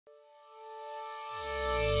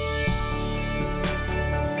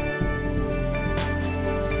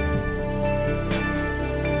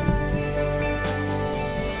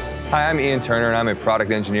Hi, I'm Ian Turner, and I'm a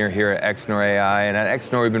product engineer here at Xnor.ai. And at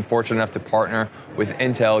Xnor, we've been fortunate enough to partner with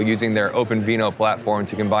Intel using their OpenVINO platform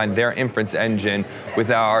to combine their inference engine with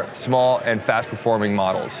our small and fast-performing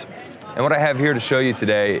models. And what I have here to show you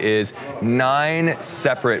today is 9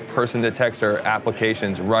 separate person detector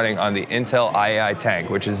applications running on the Intel IEI Tank,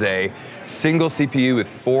 which is a single CPU with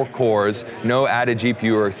 4 cores, no added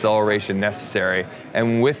GPU or acceleration necessary.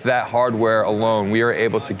 And with that hardware alone, we are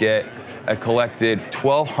able to get a collected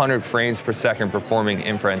 1,200 frames per second performing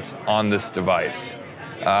inference on this device.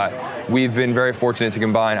 We've been very fortunate to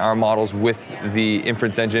combine our models with the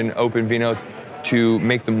inference engine OpenVINO to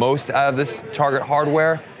make the most out of this target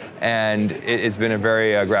hardware, and it's been a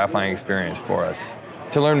very gratifying experience for us.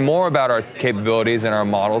 To learn more about our capabilities and our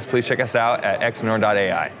models, please check us out at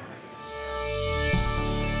Xnor.ai.